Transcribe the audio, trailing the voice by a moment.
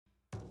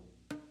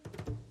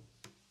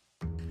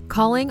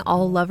Calling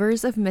all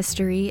lovers of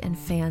mystery and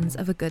fans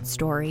of a good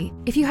story.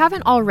 If you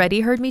haven't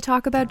already heard me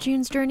talk about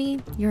June's Journey,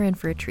 you're in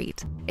for a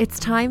treat. It's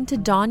time to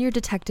don your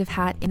detective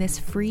hat in this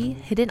free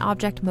hidden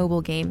object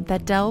mobile game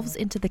that delves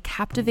into the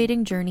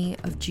captivating journey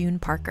of June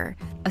Parker,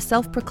 a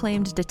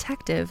self-proclaimed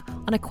detective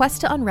on a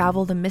quest to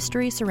unravel the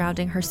mystery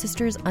surrounding her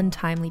sister's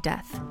untimely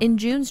death. In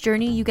June's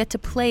Journey, you get to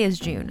play as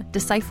June,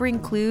 deciphering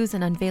clues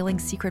and unveiling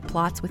secret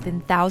plots within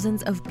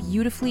thousands of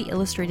beautifully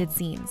illustrated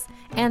scenes.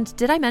 And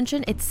did I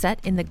mention it's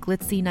set in the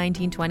glitzy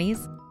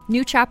 1920s?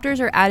 New chapters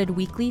are added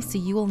weekly, so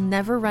you will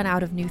never run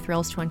out of new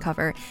thrills to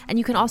uncover, and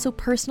you can also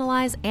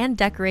personalize and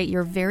decorate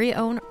your very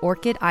own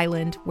Orchid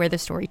Island where the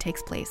story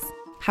takes place.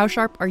 How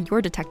sharp are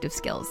your detective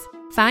skills?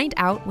 Find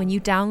out when you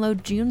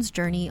download June's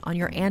Journey on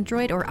your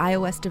Android or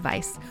iOS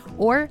device,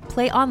 or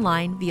play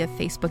online via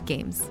Facebook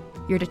Games.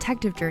 Your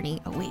detective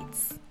journey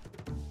awaits.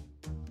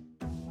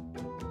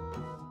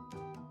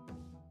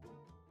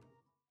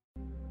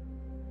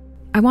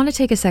 I want to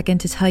take a second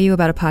to tell you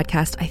about a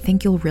podcast I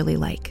think you'll really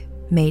like,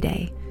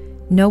 Mayday.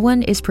 No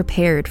one is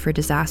prepared for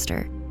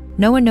disaster.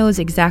 No one knows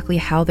exactly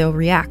how they'll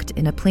react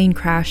in a plane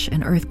crash,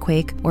 an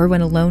earthquake, or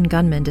when a lone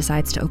gunman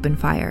decides to open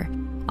fire.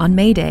 On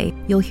Mayday,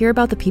 you'll hear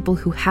about the people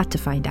who had to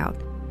find out,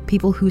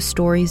 people whose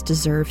stories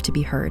deserve to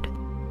be heard.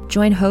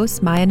 Join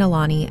hosts Maya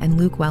Nalani and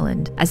Luke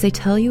Welland as they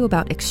tell you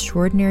about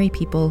extraordinary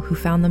people who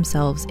found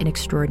themselves in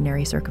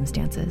extraordinary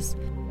circumstances.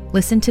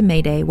 Listen to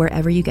Mayday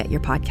wherever you get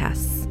your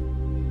podcasts.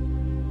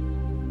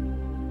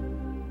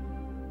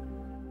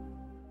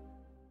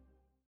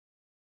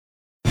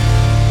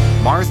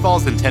 Marsfall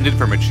is intended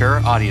for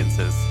mature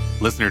audiences.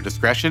 Listener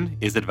discretion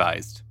is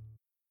advised.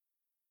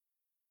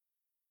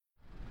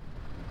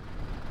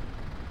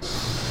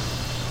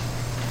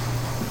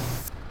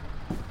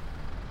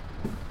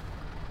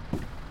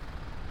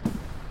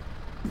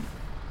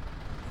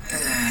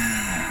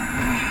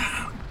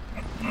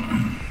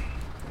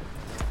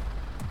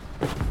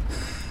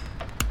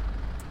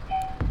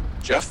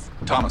 Jeff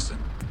Thomason,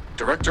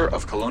 Director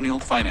of Colonial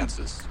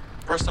Finances.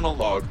 Personal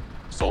log,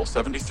 Sol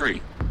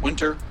 73,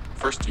 winter,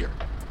 first year.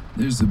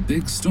 There's a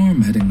big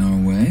storm heading our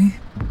way,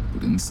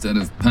 but instead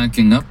of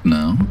packing up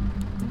now,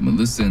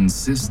 Melissa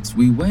insists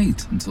we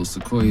wait until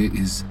Sequoia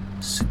is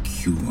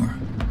secure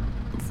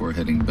before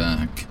heading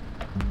back.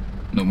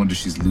 No wonder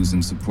she's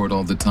losing support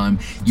all the time.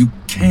 You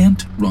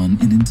can't run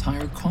an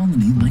entire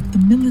colony like the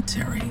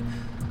military,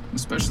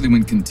 especially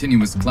when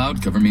continuous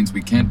cloud cover means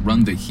we can't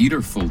run the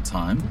heater full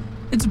time.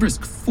 It's a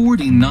brisk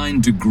 49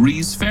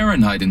 degrees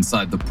Fahrenheit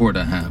inside the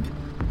Porta-Hab,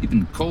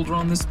 even colder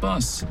on this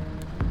bus.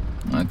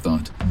 I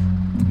thought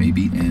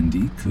maybe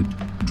Andy could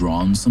draw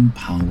on some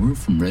power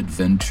from Red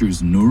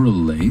Venture's neural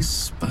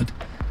lace, but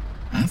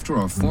after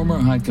our former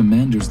High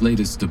Commander's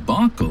latest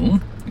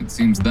debacle, it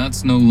seems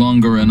that's no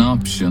longer an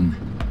option.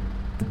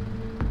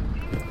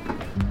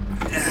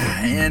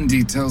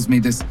 Andy tells me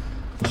this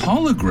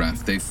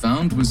holograph they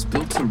found was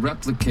built to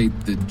replicate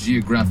the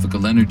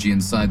geographical energy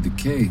inside the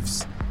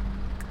caves.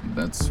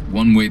 That's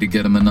one way to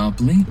get a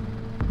monopoly,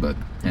 but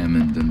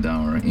Hammond and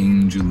our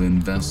angel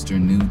investor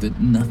knew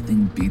that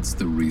nothing beats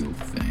the real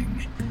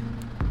thing.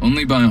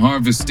 Only by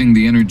harvesting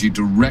the energy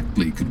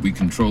directly could we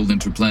control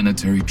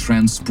interplanetary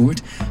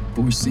transport,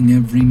 forcing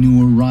every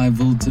new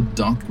arrival to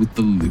dock with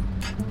the loop.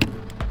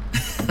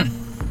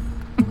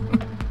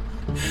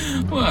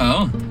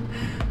 Well,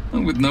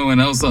 with no one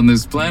else on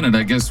this planet,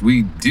 I guess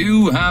we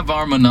do have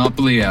our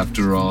monopoly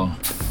after all.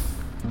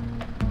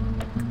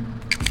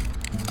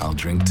 I'll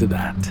drink to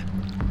that.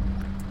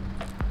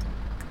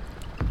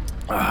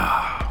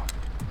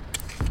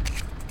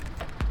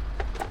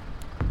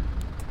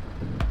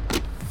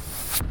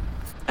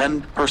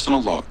 End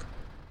personal log.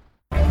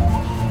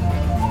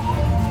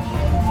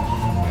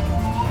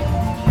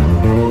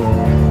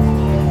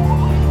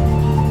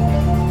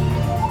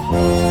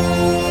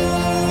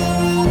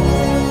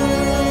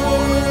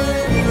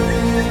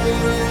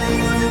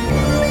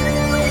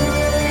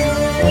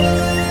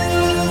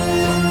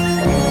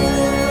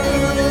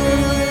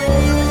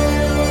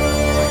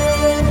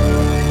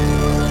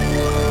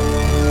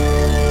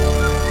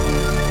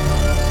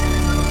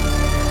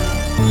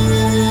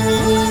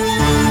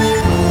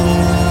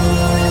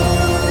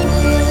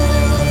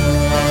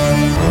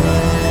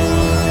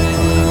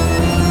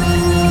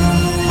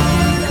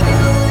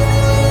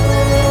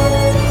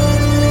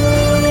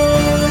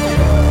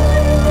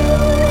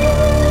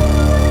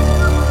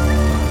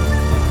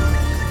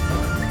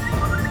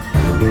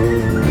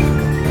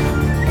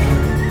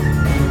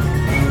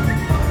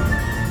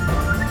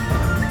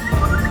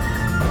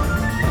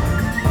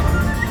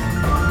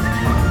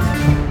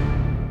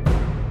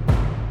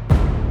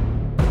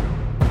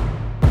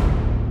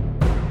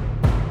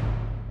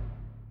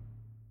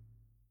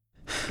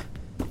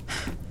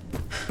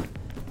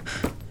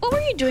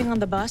 Doing on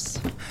the bus?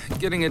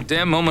 Getting a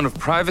damn moment of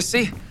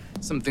privacy?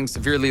 Something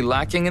severely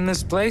lacking in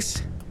this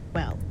place?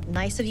 Well,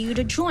 nice of you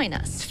to join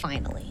us,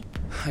 finally.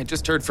 I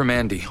just heard from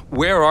Andy.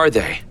 Where are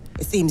they?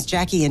 It seems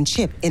Jackie and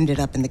Chip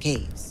ended up in the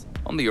caves.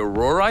 On the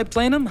Aurora I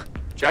plane 'em?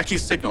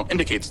 Jackie's signal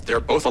indicates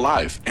they're both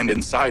alive and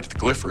inside the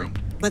glyph room.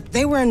 but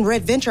they were in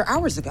Red Venture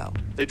hours ago.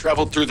 They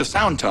traveled through the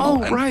sound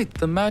tunnel. Oh, right,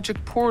 the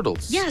magic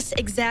portals. Yes,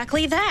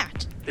 exactly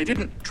that. They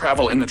didn't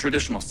travel in the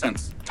traditional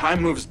sense.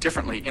 Time moves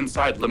differently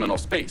inside liminal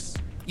space.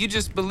 You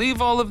just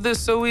believe all of this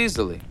so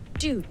easily.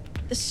 Dude,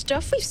 the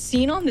stuff we've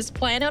seen on this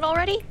planet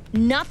already,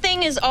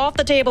 nothing is off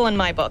the table in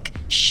my book.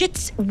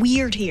 Shit's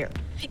weird here.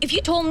 If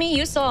you told me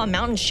you saw a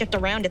mountain shift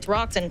around its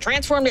rocks and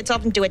transformed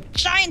itself into a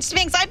giant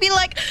sphinx, I'd be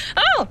like,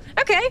 oh,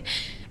 okay,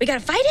 we gotta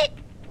fight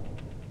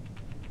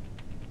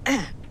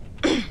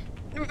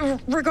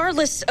it?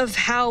 Regardless of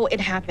how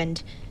it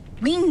happened,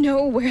 we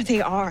know where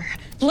they are.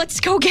 Let's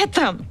go get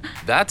them.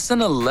 That's an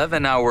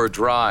 11-hour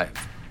drive.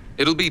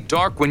 It'll be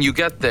dark when you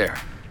get there.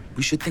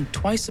 We should think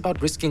twice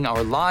about risking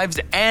our lives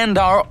and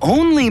our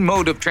only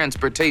mode of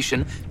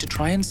transportation to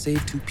try and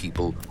save two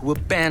people who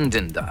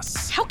abandoned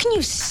us. How can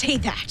you say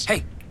that?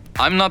 Hey,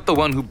 I'm not the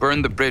one who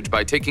burned the bridge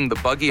by taking the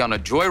buggy on a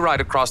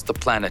joyride across the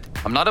planet.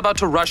 I'm not about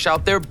to rush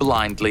out there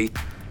blindly.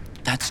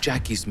 That's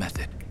Jackie's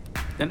method.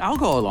 Then I'll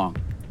go along.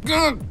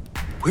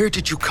 Where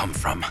did you come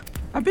from?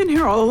 I've been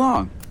here all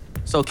along.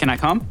 So can I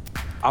come?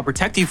 I'll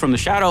protect you from the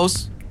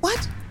shadows.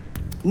 What?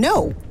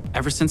 No.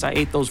 Ever since I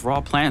ate those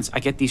raw plants, I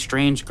get these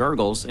strange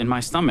gurgles in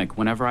my stomach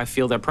whenever I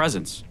feel their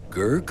presence.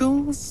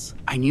 Gurgles?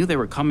 I knew they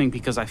were coming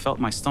because I felt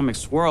my stomach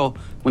swirl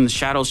when the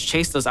shadows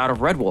chased us out of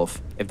Red Wolf.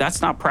 If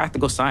that's not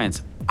practical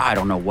science, I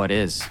don't know what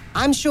is.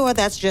 I'm sure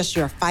that's just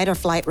your fight or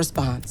flight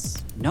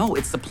response. No,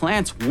 it's the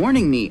plants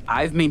warning me.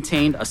 I've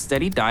maintained a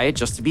steady diet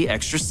just to be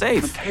extra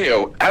safe.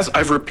 Mateo, as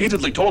I've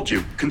repeatedly told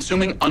you,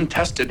 consuming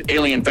untested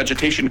alien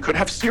vegetation could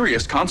have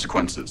serious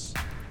consequences.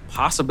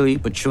 Possibly,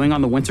 but chewing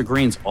on the winter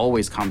greens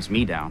always calms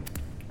me down.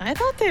 I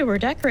thought they were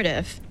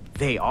decorative.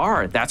 They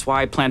are. That's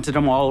why I planted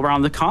them all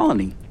around the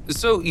colony.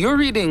 So you're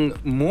eating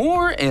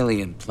more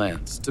alien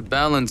plants to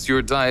balance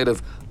your diet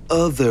of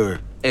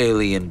other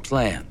alien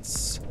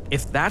plants.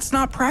 If that's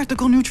not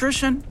practical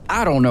nutrition,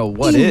 I don't know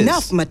what is.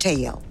 Enough,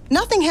 Mateo.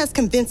 Nothing has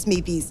convinced me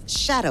these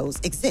shadows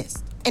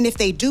exist. And if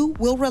they do,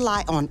 we'll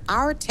rely on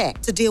our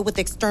tech to deal with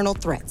external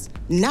threats,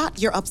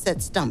 not your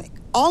upset stomach.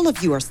 All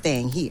of you are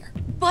staying here.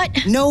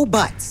 But No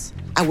buts.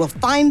 I will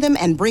find them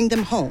and bring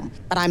them home,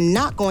 but I'm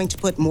not going to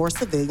put more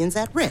civilians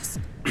at risk.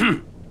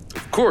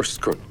 Of course,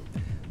 Colonel.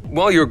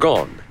 While you're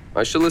gone,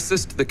 I shall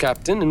assist the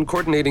captain in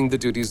coordinating the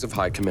duties of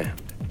High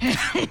Command.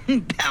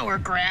 power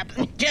grab.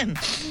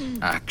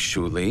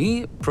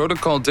 Actually,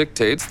 protocol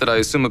dictates that I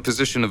assume a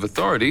position of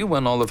authority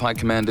when all of High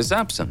Command is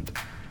absent.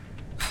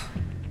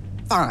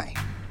 Fine.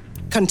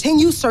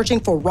 Continue searching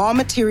for raw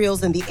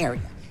materials in the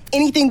area.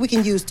 Anything we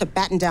can use to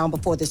batten down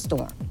before this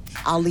storm.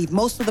 I'll leave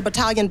most of the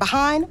battalion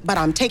behind, but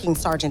I'm taking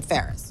Sergeant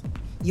Ferris.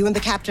 You and the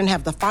captain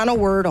have the final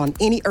word on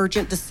any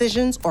urgent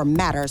decisions or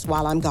matters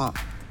while I'm gone.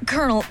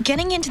 Colonel,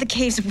 getting into the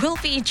caves will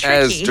be tricky.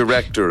 As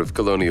Director of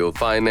Colonial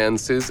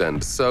Finances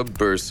and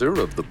Sub-Bursar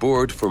of the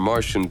Board for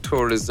Martian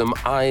Tourism,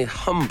 I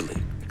humbly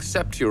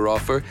accept your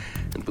offer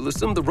and will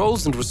assume the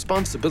roles and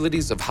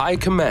responsibilities of High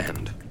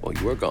Command while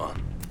you are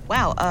gone.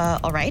 Wow,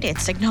 all right,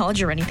 it's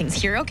acknowledge or anything's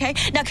here, okay?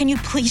 Now, can you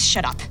please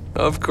shut up?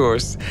 Of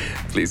course.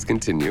 Please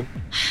continue.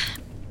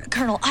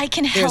 Colonel, I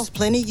can There's help,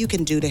 plenty you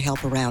can do to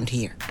help around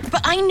here.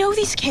 but I know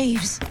these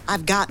caves.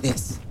 I've got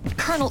this.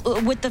 Colonel,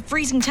 with the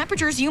freezing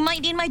temperatures, you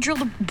might need my drill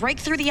to break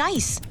through the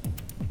ice.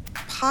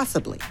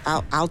 Possibly.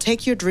 I'll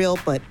take your drill,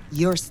 but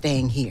you're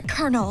staying here.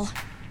 Colonel.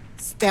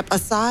 Step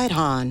aside,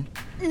 Han.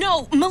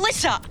 No,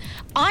 Melissa!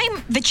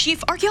 I'm the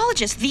chief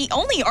archaeologist, the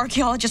only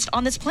archaeologist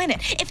on this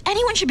planet. If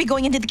anyone should be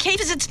going into the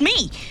caves, it's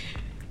me.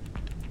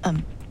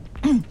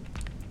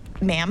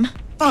 Ma'am?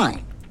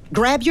 Fine.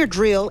 Grab your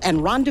drill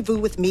and rendezvous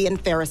with me and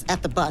Ferris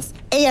at the bus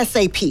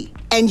ASAP.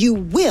 And you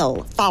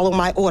will follow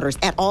my orders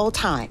at all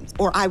times,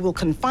 or I will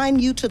confine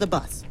you to the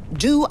bus.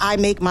 Do I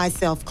make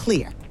myself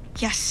clear?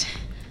 Yes,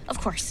 of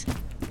course.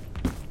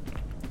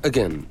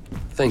 Again,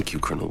 thank you,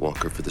 Colonel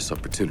Walker, for this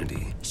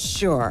opportunity.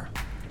 Sure.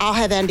 I'll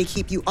have Andy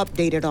keep you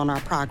updated on our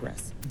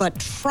progress, but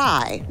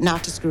try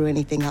not to screw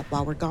anything up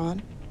while we're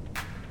gone.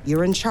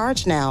 You're in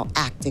charge now,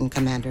 Acting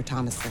Commander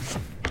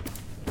Thomason.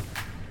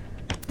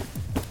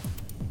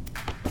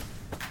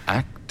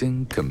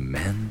 Acting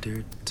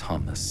Commander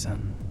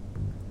Thomason.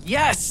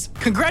 Yes!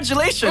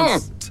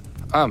 Congratulations!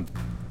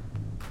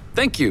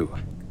 Thank you.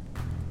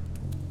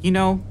 You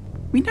know,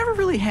 we never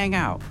really hang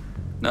out.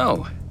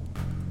 No,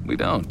 we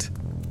don't.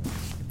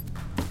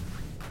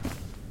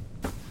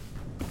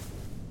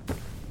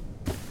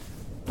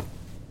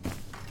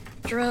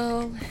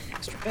 Drill,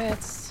 extra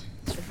bits,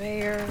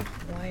 surveyor,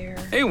 wire.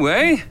 Hey,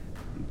 Wei,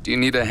 do you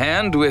need a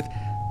hand with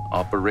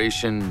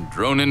Operation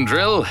Drone and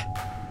Drill?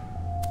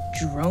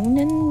 Drone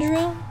and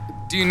drill?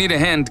 Do you need a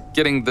hand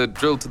getting the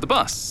drill to the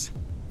bus?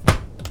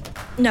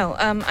 No,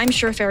 I'm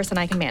sure Ferris and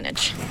I can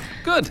manage.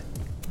 Good.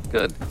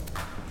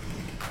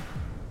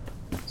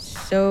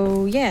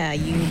 So, yeah,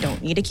 you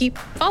don't need to keep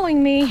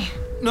following me.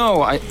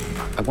 No, I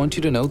want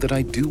you to know that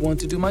I do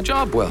want to do my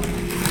job well,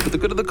 for the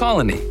good of the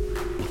colony.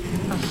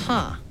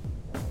 Uh-huh.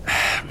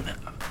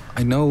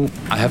 I know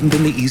I haven't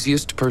been the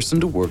easiest person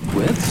to work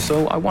with,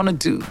 so I want to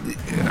do...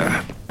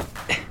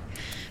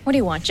 What do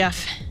you want,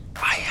 Jeff?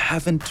 I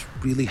haven't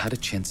really had a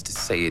chance to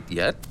say it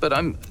yet, but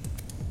I'm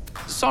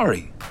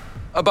sorry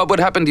about what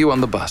happened to you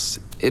on the bus.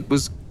 It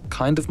was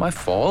kind of my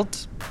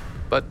fault,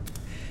 but,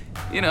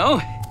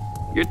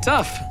 you're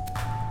tough.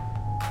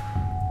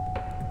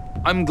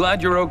 I'm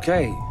glad you're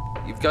okay.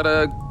 You've got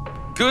a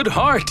good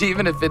heart,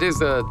 even if it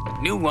is a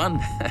new one.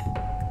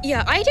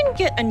 Yeah, I didn't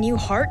get a new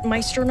heart.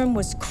 My sternum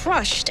was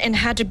crushed and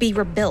had to be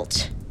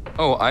rebuilt.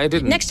 Oh, I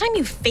didn't... Next time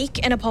you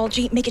fake an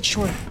apology, make it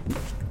shorter.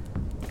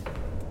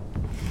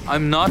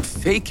 I'm not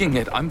faking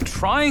it. I'm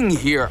trying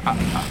here.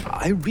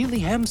 I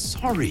really am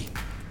sorry.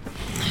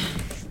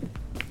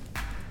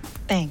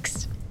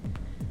 Thanks.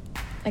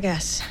 I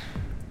guess.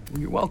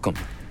 You're welcome.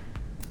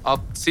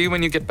 I'll see you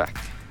when you get back.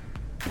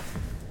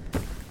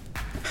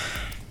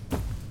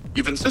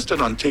 You've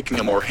insisted on taking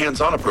a more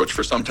hands-on approach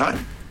for some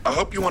time. I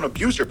hope you won't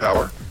abuse your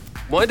power.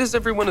 Why does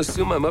everyone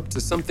assume I'm up to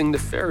something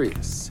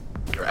nefarious?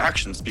 Your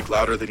actions speak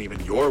louder than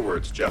even your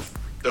words, Jeff.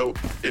 Though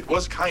it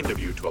was kind of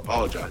you to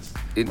apologize.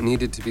 It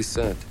needed to be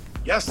said.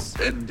 Yes,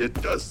 and it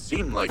does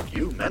seem like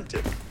you meant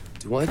it.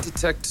 Do I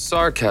detect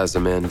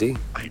sarcasm, Andy?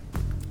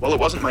 Well, it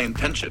wasn't my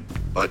intention.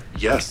 But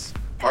yes,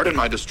 pardon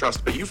my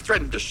distrust, but you've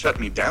threatened to shut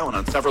me down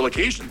on several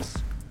occasions.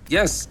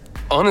 Yes,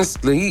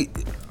 honestly,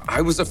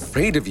 I was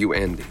afraid of you,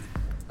 Andy.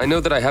 I know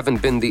that I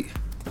haven't been the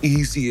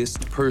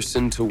easiest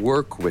person to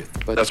work with,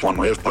 but... That's one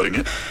way of putting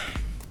it.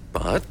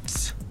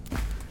 But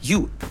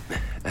you,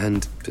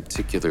 and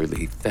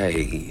particularly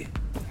they,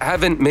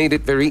 haven't made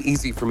it very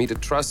easy for me to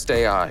trust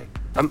AI.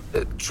 I'm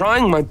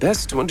trying my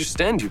best to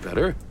understand you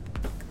better.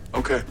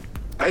 Okay.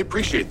 I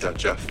appreciate that,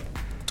 Jeff.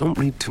 Don't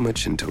read too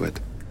much into it.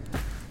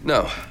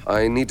 No,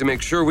 I need to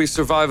make sure we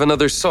survive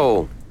another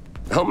soul.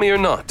 Help me or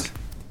not,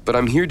 but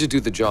I'm here to do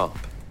the job.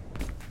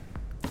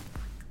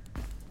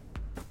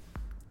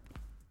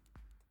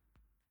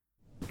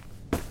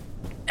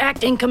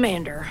 Acting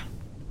Commander.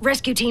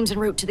 Rescue team's en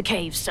route to the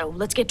caves, so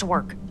let's get to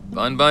work.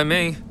 Fine by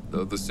me,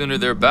 though the sooner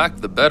they're back,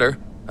 the better.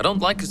 I don't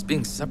like us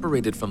being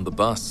separated from the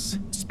bus.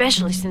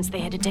 Especially since they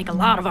had to take a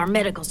lot of our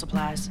medical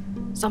supplies.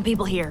 Some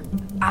people here,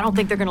 I don't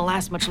think they're gonna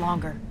last much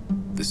longer.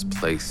 This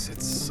place,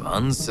 it's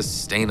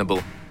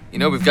unsustainable.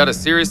 We've got to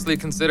seriously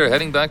consider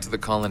heading back to the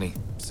colony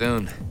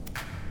soon.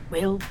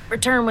 We'll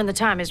return when the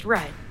time is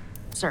right,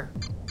 sir.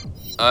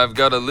 I've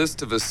got a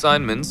list of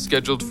assignments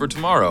scheduled for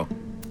tomorrow.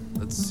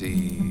 Let's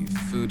see,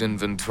 food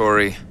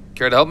inventory.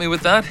 Care to help me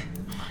with that?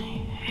 I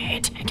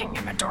hate taking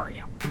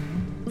inventory.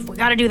 If we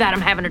gotta do that,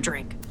 I'm having a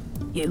drink.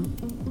 You?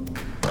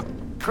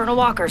 Colonel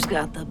Walker's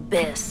got the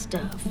best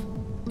stuff.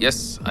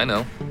 Yes, I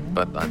know,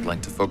 but I'd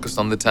like to focus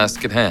on the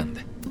task at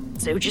hand.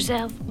 Suit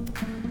yourself.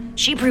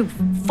 She brewed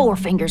 4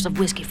 fingers of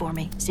whiskey for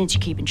me, since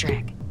you're keeping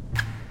track.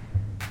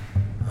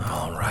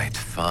 All right,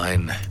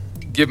 fine.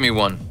 Give me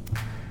one.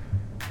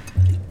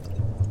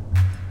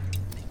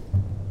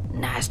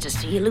 Nice to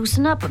see you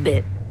loosen up a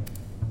bit.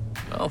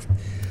 Well,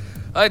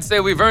 I'd say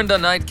we've earned a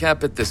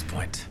nightcap at this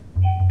point.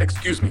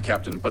 Excuse me,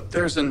 Captain, but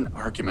there's an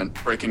argument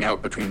breaking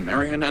out between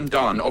Marion and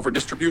Dawn over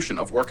distribution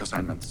of work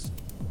assignments.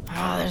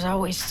 Oh, there's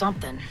always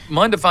something.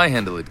 Mind if I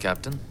handle it,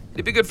 Captain?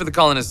 It'd be good for the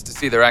colonists to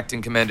see their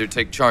acting commander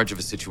take charge of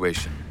a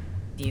situation.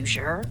 You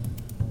sure?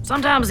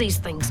 Sometimes these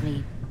things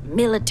need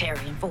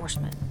military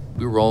enforcement.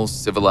 We're all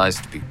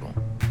civilized people.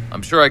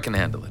 I'm sure I can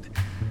handle it.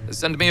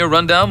 Send me a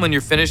rundown when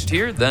you're finished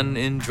here, then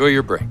enjoy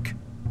your break.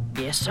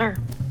 Yes, sir.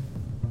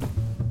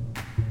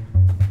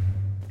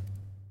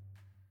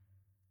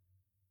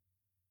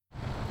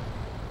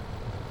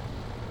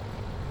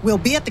 We'll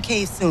be at the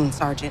cave soon,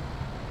 Sergeant.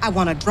 I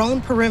want a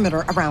drone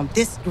perimeter around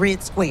this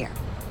grid square.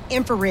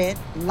 Infrared,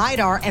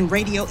 LiDAR, and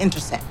radio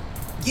intercept.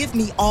 Give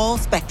me all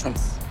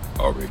spectrums.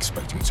 Are we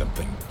expecting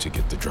something to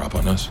get the drop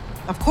on us?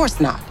 Of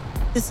course not.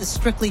 This is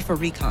strictly for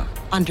recon.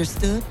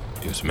 Understood?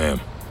 Yes, ma'am.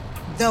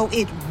 Though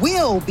it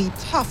will be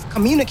tough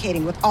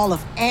communicating with all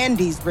of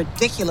Andy's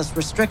ridiculous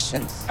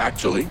restrictions.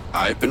 Actually,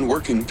 I've been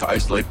working to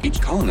isolate each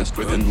colonist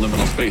within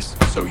liminal space,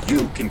 so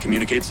you can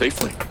communicate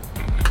safely.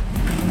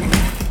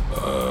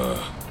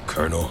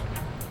 Colonel,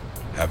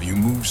 have you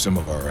moved some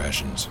of our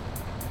rations?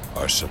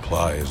 Our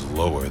supply is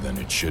lower than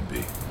it should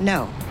be.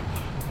 No.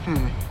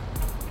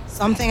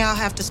 Something I'll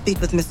have to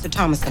speak with Mr.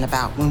 Thomason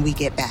about when we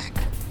get back.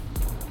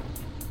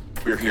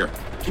 We're here.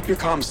 Keep your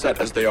comms set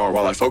as they are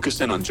while I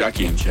focus in on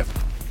Jackie and Chip.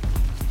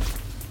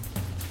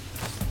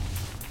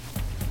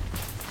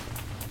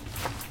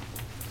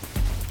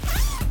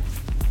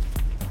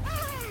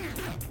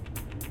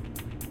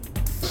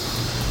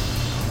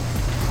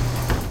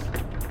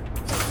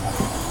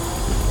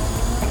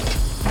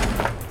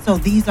 So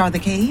these are the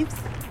caves?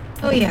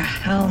 Oh yeah,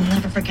 I'll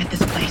never forget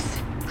this place.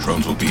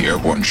 Drones will be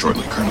airborne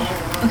shortly, Colonel.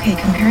 Okay,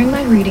 comparing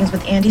my readings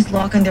with Andy's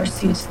lock on their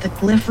suits, the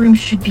glyph room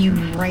should be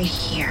right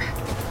here.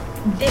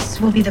 This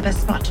will be the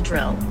best spot to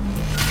drill.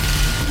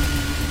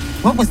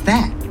 What was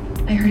that?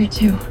 I heard it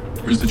too.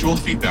 Residual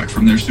feedback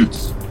from their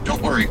suits.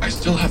 Don't worry, I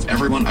still have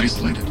everyone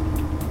isolated.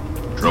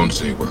 Drones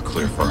say we're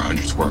clear for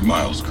 100 square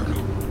miles,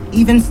 Colonel.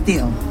 Even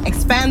still,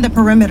 expand the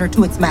perimeter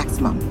to its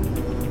maximum.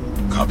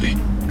 Copy.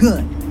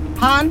 Good.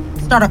 Han,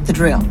 start up the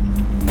drill.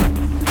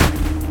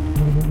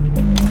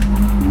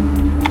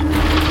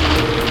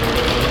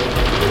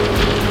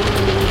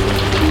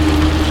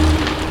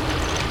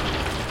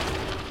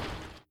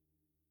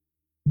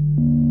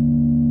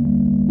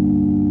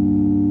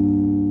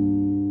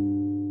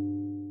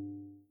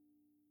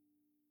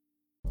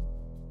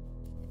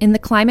 In the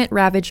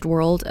climate-ravaged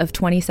world of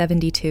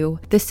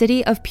 2072, the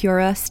city of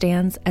Pura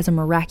stands as a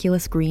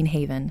miraculous green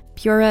haven.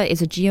 Pura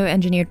is a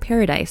geoengineered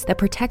paradise that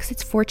protects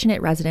its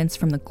fortunate residents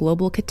from the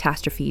global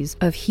catastrophes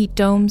of heat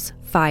domes,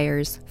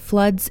 fires,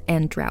 floods,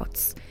 and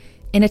droughts.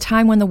 In a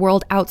time when the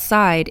world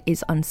outside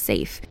is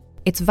unsafe,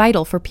 it's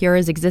vital for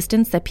Pura's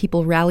existence that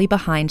people rally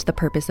behind the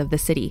purpose of the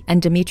city,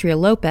 and Demetria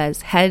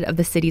Lopez, head of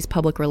the city's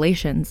public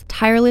relations,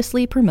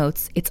 tirelessly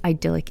promotes its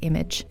idyllic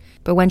image.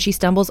 But when she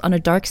stumbles on a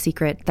dark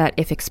secret that,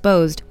 if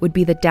exposed, would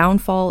be the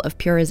downfall of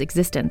Pura's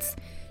existence,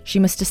 she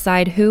must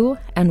decide who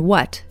and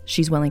what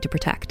she's willing to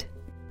protect.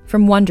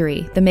 From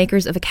Wondery, the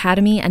makers of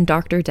Academy and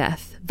Dr.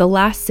 Death, The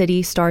Last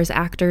City stars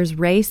actors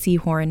Ray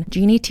Seahorn,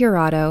 Jeannie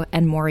Tirado,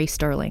 and Maury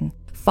Sterling.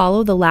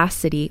 Follow The Last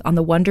City on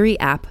the Wondery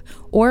app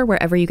or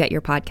wherever you get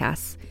your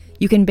podcasts.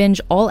 You can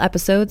binge all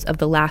episodes of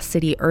The Last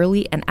City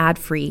early and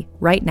ad-free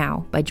right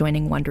now by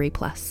joining Wondery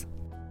Plus.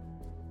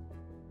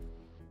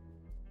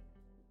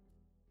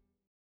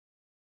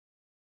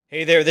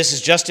 Hey there, this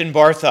is Justin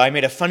Bartha. I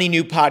made a funny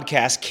new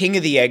podcast, King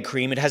of the Egg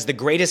Cream. It has the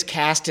greatest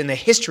cast in the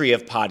history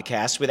of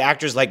podcasts with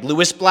actors like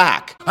Louis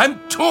Black. I'm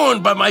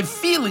torn by my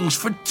feelings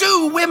for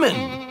two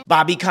women.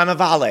 Bobby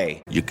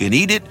Cannavale. You can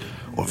eat it,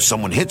 or if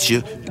someone hits you,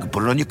 you can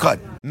put it on your cut.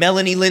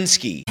 Melanie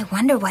Linsky. I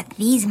wonder what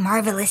these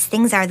marvelous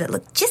things are that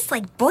look just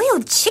like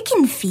boiled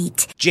chicken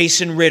feet.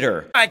 Jason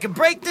Ritter. I can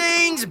break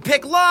things and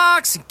pick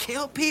locks and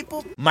kill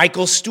people.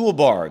 Michael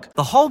Stuhlbarg.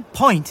 The whole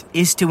point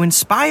is to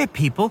inspire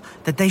people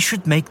that they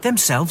should make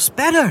themselves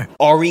better.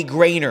 Ari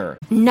Grainer.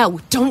 No,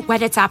 don't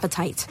whet its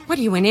appetite. What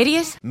are you, an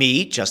idiot?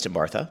 Me, Justin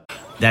Bartha.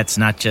 That's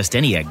not just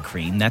any egg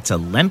cream, that's a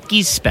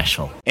Lemke's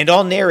special. And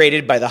all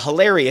narrated by the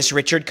hilarious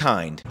Richard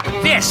Kind.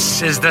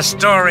 This is the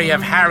story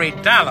of Harry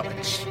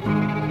Dalowitz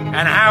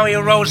and how he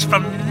rose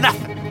from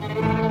nothing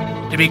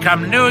to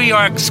become New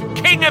York's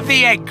King of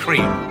the Egg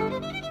Cream.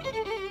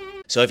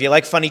 So if you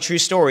like funny true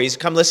stories,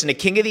 come listen to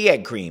King of the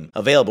Egg Cream,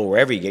 available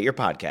wherever you get your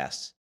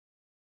podcasts.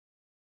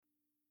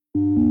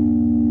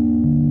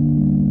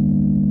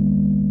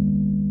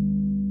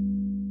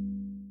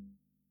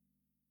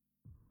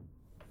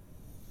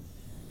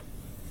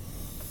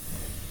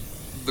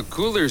 The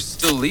cooler's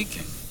still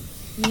leaking.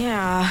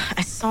 Yeah,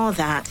 I saw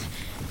that.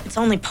 It's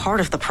only part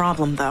of the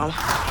problem, though.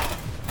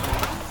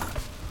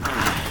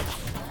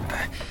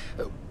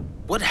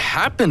 What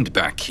happened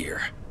back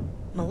here?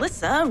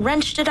 Melissa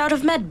wrenched it out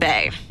of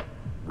medbay.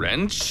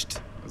 Wrenched?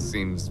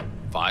 Seems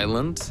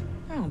violent.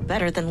 Oh,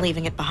 better than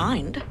leaving it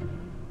behind.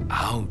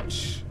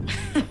 Ouch.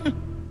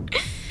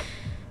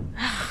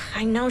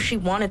 I know she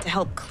wanted to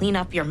help clean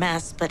up your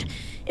mess, but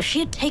if she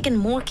had taken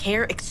more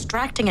care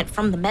extracting it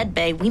from the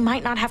medbay, we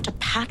might not have to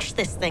patch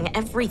this thing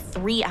every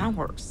 3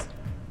 hours.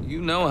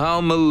 You know how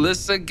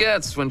Melissa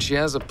gets when she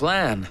has a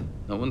plan.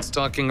 No one's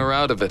talking her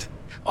out of it.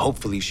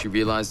 Hopefully she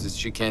realizes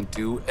she can't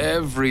do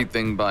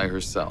everything by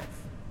herself.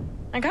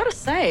 I gotta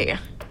say,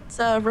 it's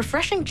a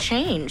refreshing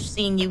change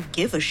seeing you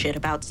give a shit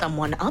about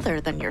someone other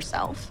than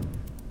yourself.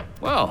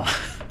 Well,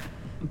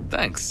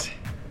 thanks.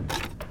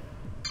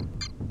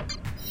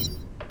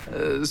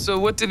 So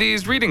what do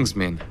these readings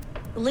mean?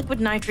 The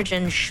liquid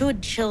nitrogen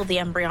should chill the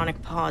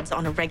embryonic pods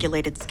on a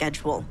regulated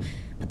schedule,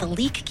 but the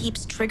leak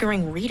keeps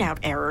triggering readout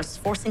errors,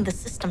 forcing the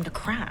system to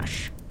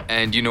crash.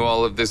 And you know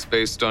all of this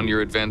based on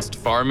your advanced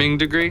farming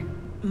degree?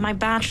 My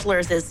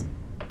bachelor's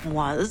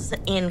was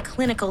in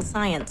clinical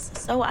science,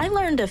 so I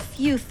learned a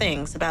few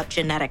things about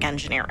genetic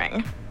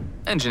engineering.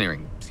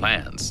 Engineering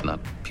plants, not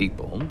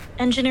people.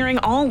 Engineering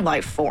all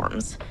life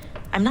forms.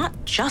 I'm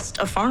not just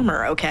a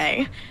farmer,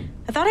 okay?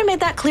 I thought I made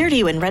that clear to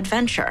you in Red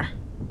Venture.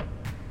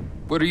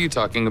 What are you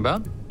talking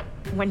about?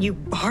 When you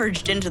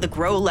barged into the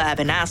grow lab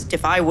and asked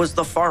if I was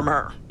the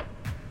farmer.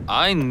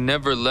 I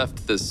never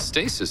left the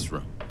stasis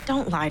room.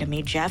 Don't lie to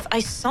me, Jeff. I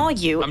saw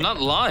you. I'm not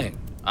lying.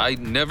 I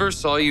never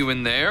saw you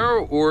in there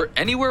or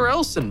anywhere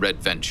else in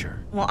Red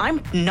Venture. Well,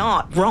 I'm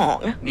not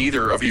wrong.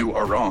 Neither of you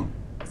are wrong.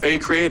 Faye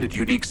created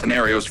unique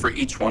scenarios for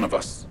each one of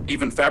us,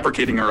 even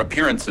fabricating our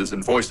appearances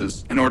and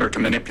voices in order to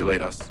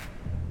manipulate us.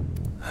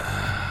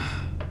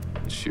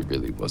 She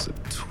really was a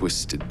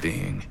twisted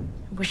being.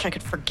 I wish I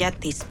could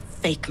forget these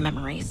fake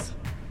memories.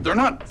 They're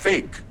not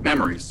fake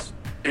memories.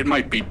 It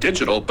might be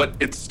digital, but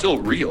it's still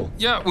real.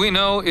 Yeah, we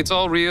know it's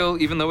all real,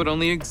 even though it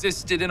only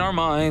existed in our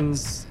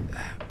minds.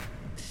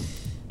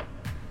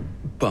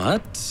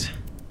 But,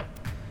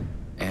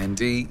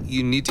 Andy,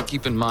 you need to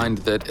keep in mind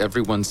that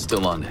everyone's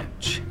still on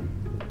edge.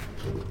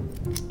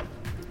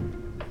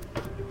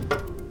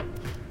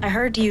 I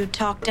heard you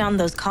talk down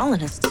those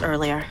colonists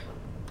earlier.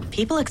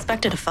 People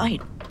expected a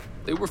fight.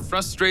 They were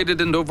frustrated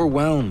and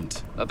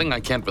overwhelmed. Nothing I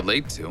can't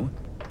relate to.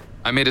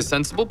 I made a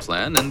sensible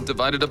plan and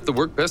divided up the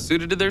work best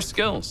suited to their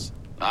skills.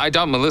 I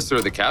doubt Melissa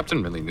or the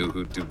captain really knew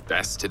who'd do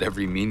best at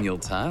every menial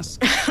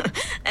task.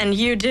 And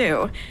you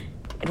do.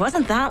 It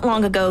wasn't that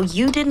long ago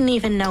you didn't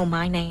even know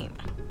my name.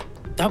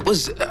 That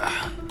was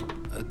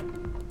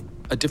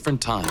a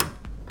different time,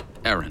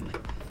 Erin.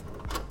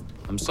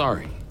 I'm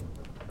sorry.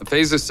 A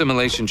phase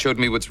assimilation showed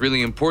me what's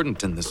really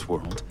important in this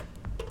world.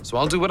 So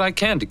I'll do what I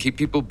can to keep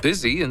people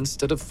busy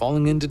instead of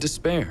falling into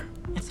despair.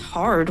 It's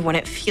hard when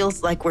it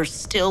feels like we're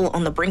still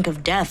on the brink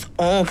of death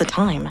all the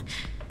time.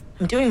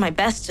 I'm doing my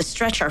best to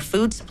stretch our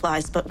food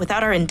supplies, but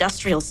without our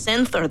industrial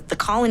synth or the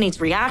colony's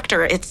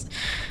reactor, it's...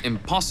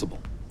 Impossible.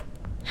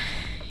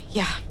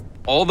 Yeah.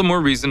 All the more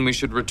reason we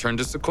should return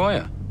to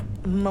Sequoia.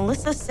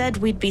 Melissa said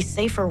we'd be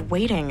safer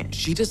waiting.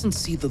 She doesn't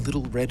see the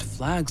little red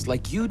flags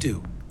like you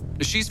do.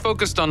 She's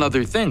focused on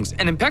other things.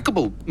 An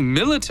impeccable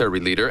military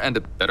leader and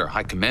a better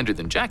high commander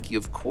than Jackie,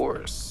 of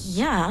course.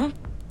 Yeah,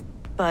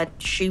 but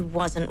she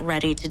wasn't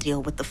ready to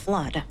deal with the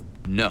flood.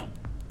 No.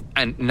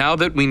 And now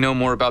that we know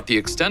more about the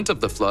extent of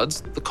the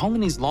floods, the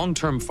colony's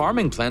long-term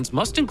farming plans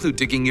must include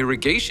digging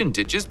irrigation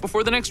ditches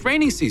before the next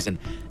rainy season.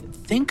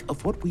 Think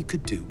of what we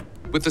could do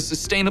with a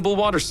sustainable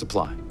water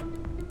supply.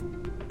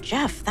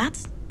 Jeff,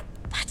 that's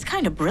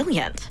kind of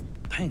brilliant.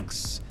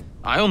 Thanks.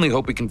 I only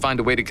hope we can find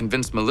a way to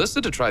convince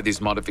Melissa to try these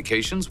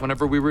modifications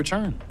whenever we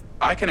return.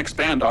 I can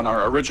expand on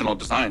our original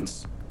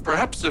designs.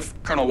 Perhaps if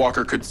Colonel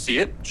Walker could see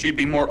it, she'd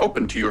be more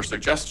open to your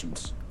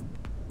suggestions.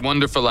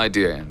 Wonderful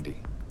idea, Andy.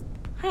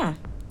 Huh.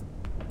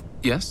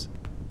 Yes?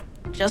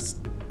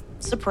 Just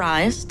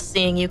surprised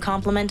seeing you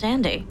compliment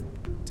Andy.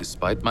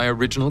 Despite my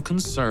original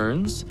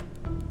concerns,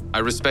 I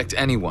respect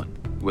anyone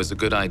who has a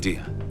good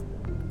idea.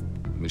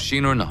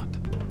 Machine or not.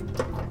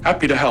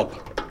 Happy to help.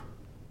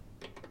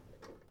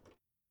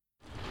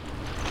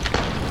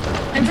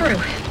 And Drew.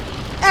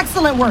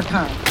 Excellent work,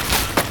 hon.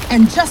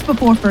 And just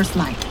before first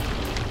light.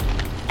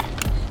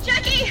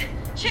 Jackie!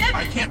 Chip!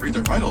 I can't read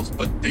their vitals,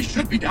 but they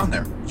should be down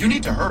there. You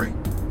need to hurry.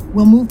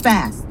 We'll move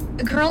fast.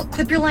 Girl,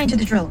 clip your line to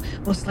the drill.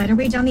 We'll slide our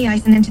way down the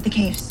ice and into the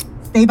caves.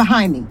 Stay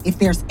behind me. If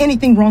there's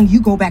anything wrong,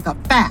 you go back up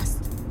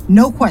fast.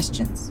 No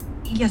questions.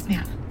 Yes,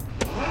 ma'am.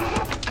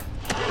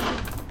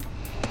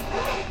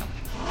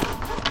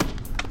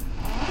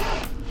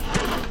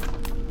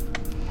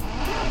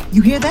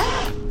 You hear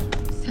that?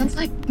 Sounds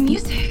like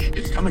music.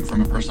 It's coming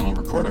from a personal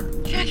recorder.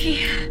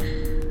 Jackie.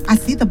 I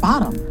see the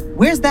bottom.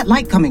 Where's that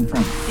light coming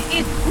from?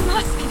 It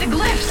must be the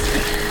glyphs.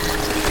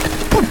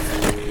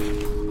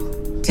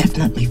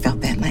 Definitely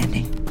felt that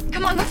landing.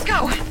 Come on, let's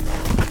go.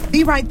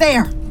 Be right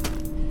there.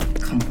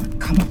 Come on,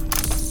 come on.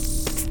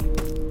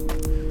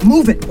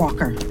 Move it,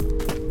 Walker.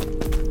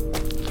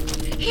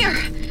 Here,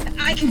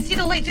 I can see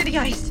the light through the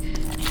ice.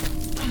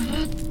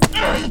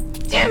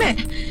 Damn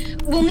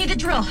it! We'll need a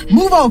drill.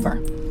 Move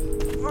over.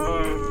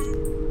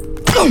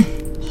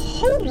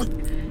 Holy...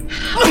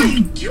 How are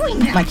you doing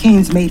that? My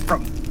cane's made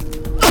from...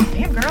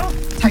 Damn, girl.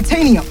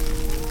 Titanium.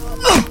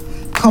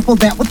 Couple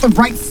that with the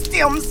right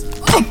stems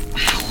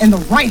and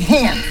the right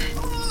hand.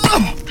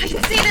 I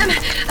can see them.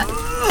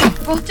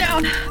 Both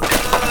down.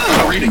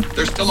 No reading.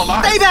 They're still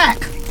alive. Stay back.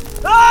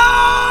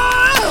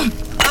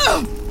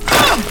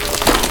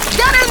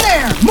 Get in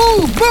there.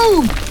 Move.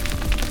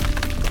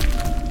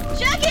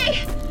 Jackie!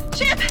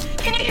 Chip,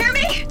 can you hear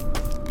me?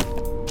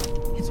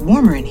 It's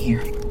warmer in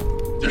here.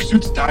 Their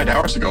suits died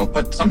hours ago,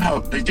 but somehow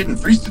they didn't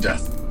freeze to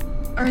death.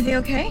 Are they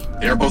okay?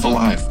 They are both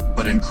alive,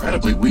 but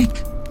incredibly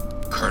weak.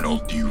 Colonel,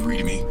 do you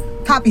read me?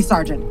 Copy,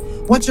 Sergeant.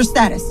 What's your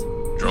status?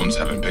 Drones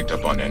haven't picked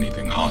up on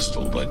anything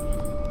hostile, but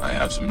I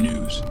have some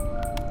news.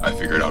 I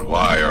figured out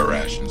why our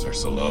rations are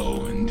so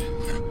low, and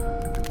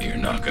you're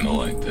not gonna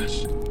like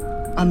this.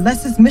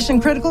 Unless it's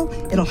mission critical,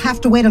 it'll have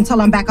to wait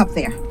until I'm back up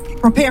there.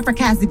 Prepare for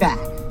Kazivac.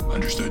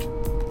 Understood.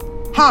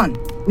 Han,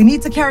 we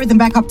need to carry them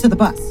back up to the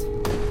bus.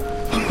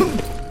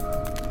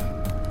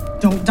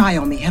 Don't die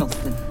on me,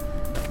 Hiddleston.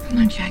 Come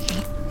on,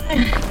 Jackie.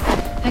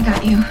 I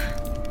got you.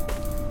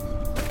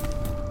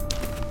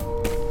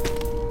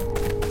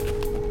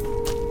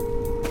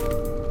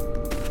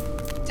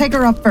 Take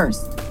her up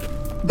first.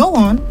 Go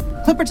on,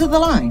 clip her to the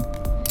line.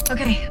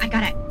 Okay, I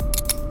got it.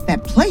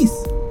 That place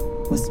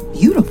was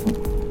beautiful.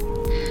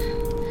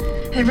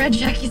 I read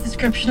Jackie's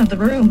description of the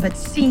room, but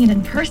seeing it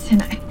in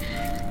person,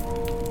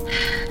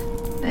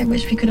 I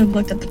wish we could have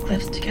looked at the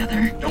cliffs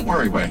together. Don't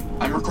worry, Wei.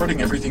 I'm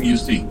recording everything you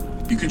see.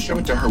 You can show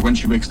it to her when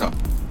she wakes up.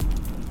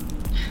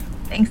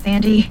 Thanks,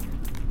 Andy.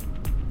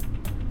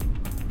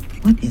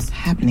 What is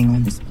happening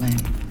on this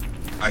planet?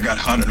 I got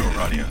Han and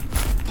Orania.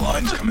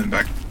 Lines coming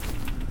back.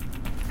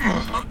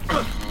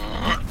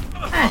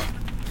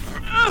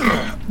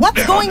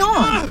 What's going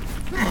on?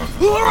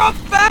 Pull her up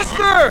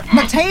faster!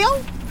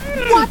 Mateo?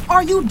 What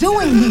are you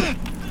doing here?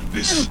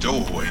 This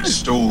stowaway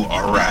stole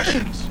our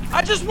rations.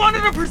 I just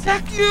wanted to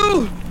protect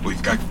you!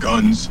 We've got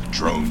guns,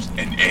 drones,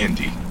 and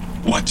Andy.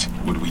 What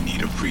would we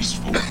need a priest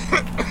for?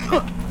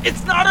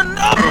 It's not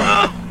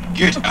enough!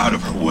 Get out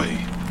of her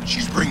way.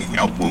 She's bringing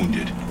out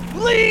wounded.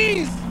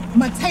 Please!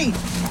 Mateo,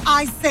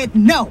 I said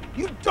no.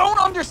 You don't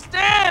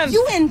understand!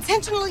 You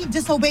intentionally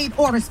disobeyed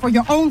orders for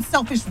your own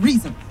selfish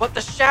reasons. But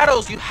the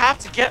shadows, you have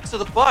to get to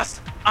the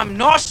bus. I'm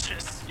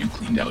nauseous. You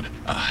cleaned out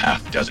a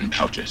half-dozen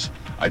pouches.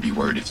 I'd be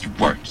worried if you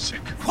weren't sick.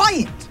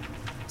 Quiet!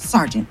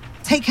 Sergeant,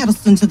 take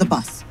Hiddleston to the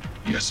bus.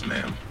 Yes,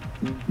 ma'am.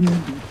 There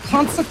will be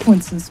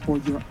consequences for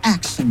your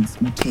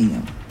actions,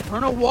 Mateo.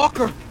 Colonel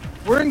Walker,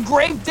 we're in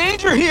grave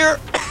danger here.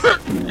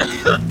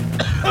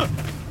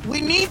 We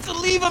need to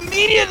leave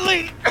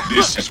immediately.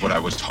 This is what I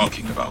was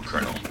talking about,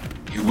 Colonel.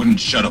 He wouldn't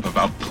shut up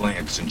about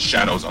plants and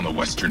shadows on the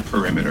western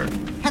perimeter.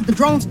 Have the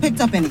drones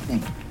picked up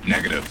anything?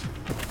 Negative.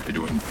 They're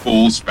doing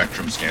full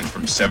spectrum scans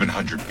from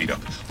 700 feet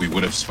up. We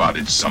would have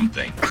spotted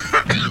something.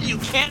 You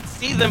can't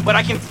see them, but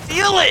I can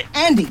feel it!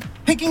 Andy,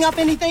 picking up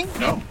anything?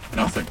 No,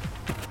 nothing.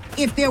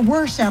 If there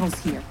were shadows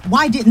here,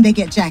 why didn't they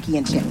get Jackie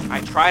and Chip?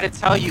 I try to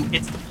tell you,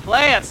 it's the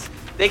plants.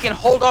 They can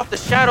hold off the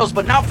shadows,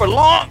 but not for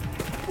long.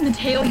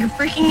 Mateo, you're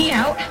freaking me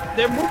out.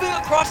 They're moving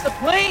across the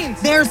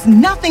plains. There's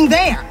nothing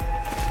there.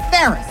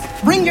 Ferris,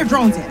 bring your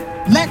drones in.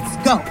 Let's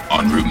go.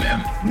 En route,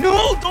 ma'am.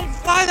 No, don't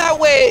fly that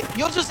way.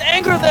 You'll just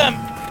anger them.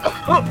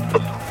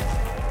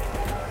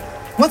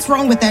 What's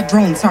wrong with that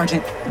drone,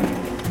 Sergeant?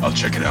 I'll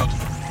check it out.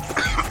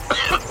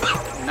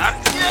 Not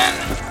again.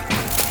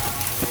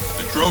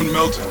 The drone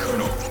melted,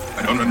 Colonel.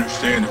 I don't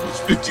understand. It was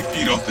 50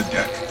 feet off the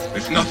deck.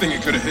 There's nothing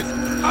it could have hit. It's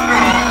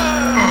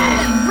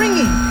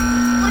ringing.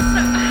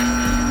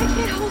 I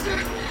can't hold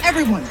her.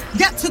 Everyone,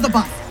 get to the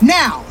bus,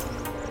 now.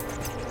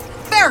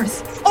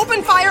 Ferris,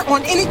 open fire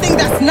on anything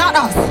that's not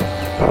us.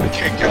 I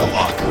can't get a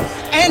lock.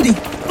 Andy,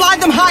 fly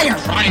them higher.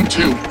 Trying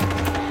to.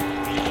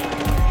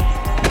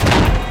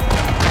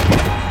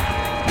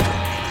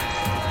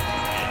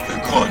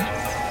 They're gone.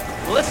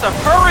 Melissa,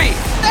 hurry!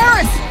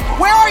 Ferris,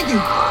 where are you?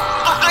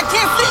 I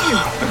can't see you.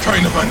 I'm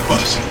trying to find the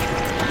bus.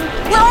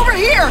 We're over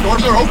here.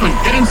 Doors are open.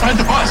 Get inside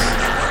the bus.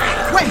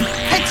 Wait,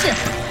 hey Chip,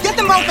 get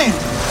them both in.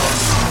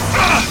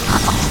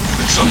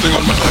 There's something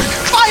on my leg.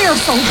 Fire,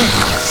 soldier.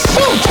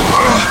 Shoot.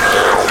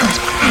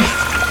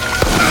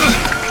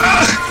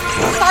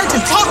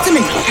 Sergeant, talk to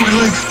me. My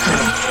leg,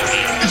 Colonel.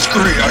 It's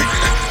gray. I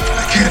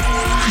can't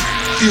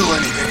feel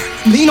anything.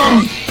 Lean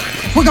on me.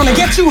 We're gonna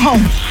get you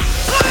home.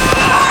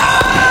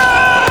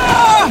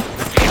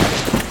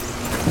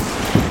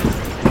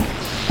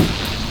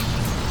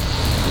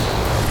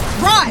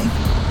 Drive.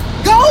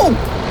 Go.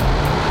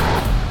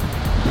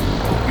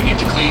 We need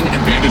to clean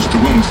and bandage the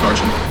wound,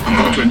 Sergeant. I'm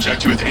going to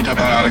inject you with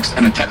antibiotics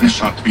and a tetanus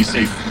shot to be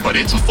safe, but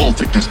it's a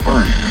full-thickness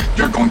burn.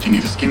 You're going to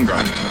need a skin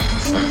graft.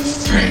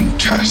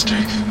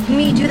 Fantastic. Can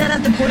we do that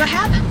at the Porta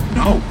Hab?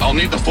 No, I'll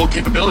need the full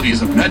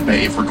capabilities of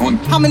medbay if we're going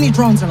to... How many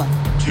drones are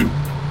left? 2.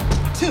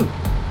 2.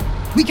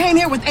 We came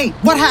here with 8.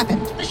 What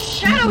happened? The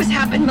shadows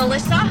happened,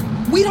 Melissa.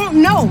 We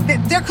don't know.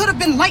 There could have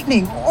been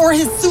lightning or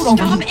his suit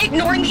overheated. Stop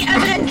ignoring the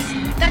evidence.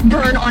 That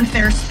burn on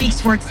Ferris speaks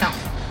for itself.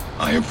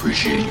 I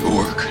appreciate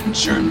your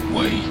concern,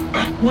 Wei.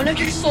 One of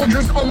your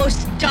soldiers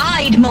almost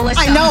died, Melissa.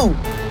 I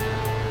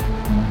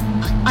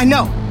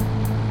know.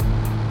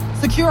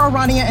 Secure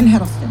Arania and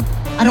Hiddleston.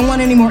 I don't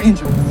want any more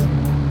injuries.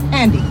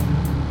 Andy,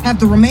 have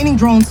the remaining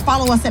drones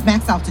follow us at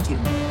max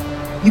altitude.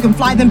 You can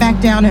fly them back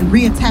down and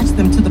reattach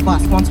them to the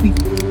bus once we've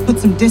put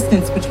some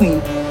distance between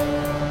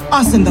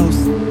us and those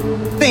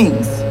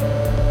things.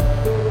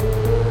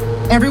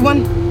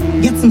 Everyone,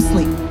 get some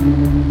sleep.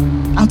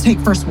 I'll take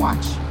first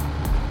watch.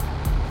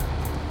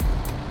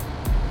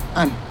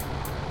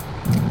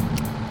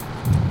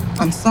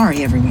 I'm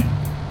sorry, everyone.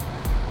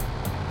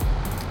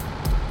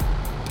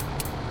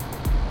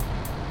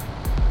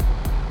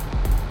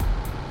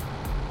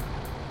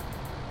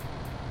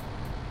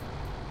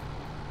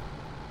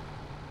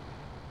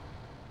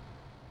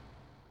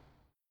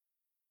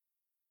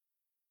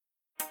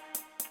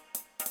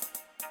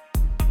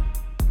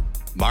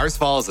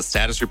 Marsfall is a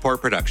status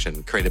report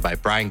production created by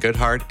Brian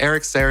Goodhart,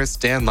 Eric Saris,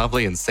 Dan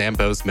Lovely, and Sam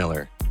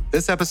Bose-Miller.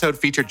 This episode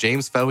featured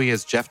James Foey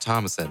as Jeff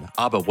Thomason,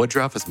 Abba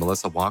Woodruff as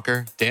Melissa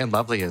Walker, Dan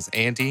Lovely as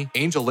Andy,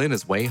 Angel Lynn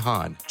as Wei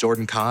Han,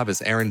 Jordan Cobb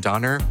as Aaron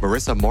Donner,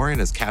 Marissa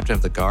Morin as Captain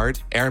of the Guard,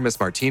 Aramis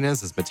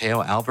Martinez as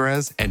Mateo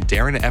Alvarez, and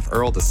Darren F.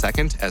 Earl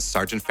II as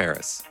Sergeant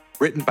Ferris.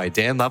 Written by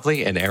Dan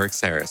Lovely and Eric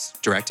Saris.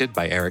 Directed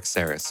by Eric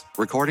Saris.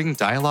 Recording,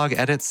 dialogue,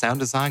 edit, sound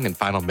design, and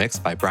final mix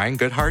by Brian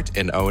Goodhart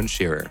and Owen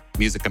Shearer.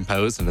 Music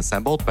composed and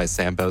assembled by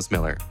Sam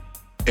Bose-Miller.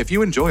 If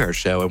you enjoy our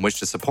show and wish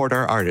to support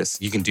our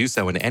artists, you can do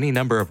so in any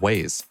number of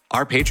ways.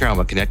 Our Patreon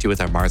will connect you with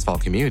our Marsfall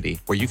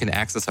community, where you can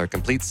access our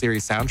complete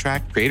series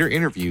soundtrack, creator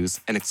interviews,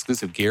 and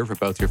exclusive gear for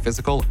both your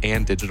physical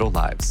and digital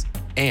lives.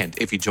 And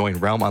if you join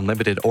Realm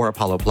Unlimited or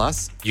Apollo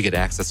Plus, you get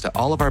access to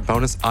all of our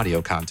bonus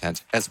audio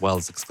content, as well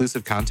as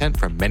exclusive content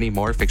from many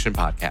more fiction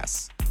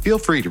podcasts. Feel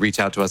free to reach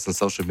out to us on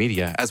social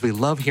media, as we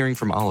love hearing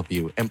from all of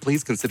you, and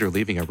please consider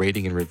leaving a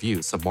rating and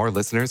review so more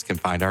listeners can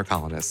find our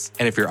colonists.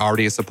 And if you're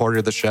already a supporter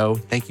of the show,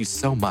 thank you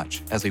so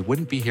much, as we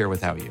wouldn't be here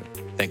without you.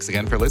 Thanks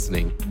again for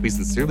listening. We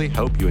sincerely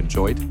hope you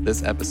enjoyed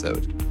this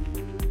episode.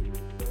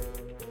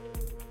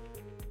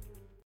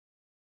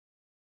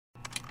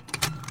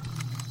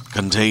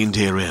 Contained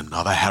herein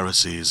are the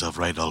heresies of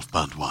Radolf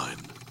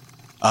Burntwine,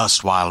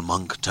 erstwhile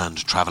monk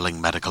turned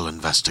traveling medical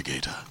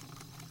investigator.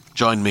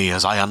 Join me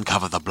as I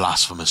uncover the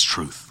blasphemous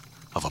truth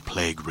of a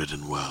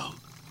plague-ridden world,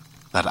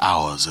 that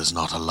ours is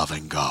not a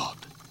loving God,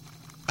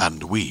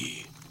 and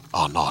we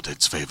are not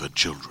its favored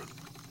children.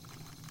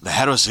 The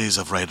heresies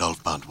of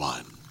Radolf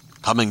Burntwine,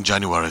 coming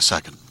January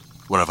 2nd,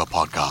 wherever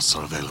podcasts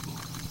are available.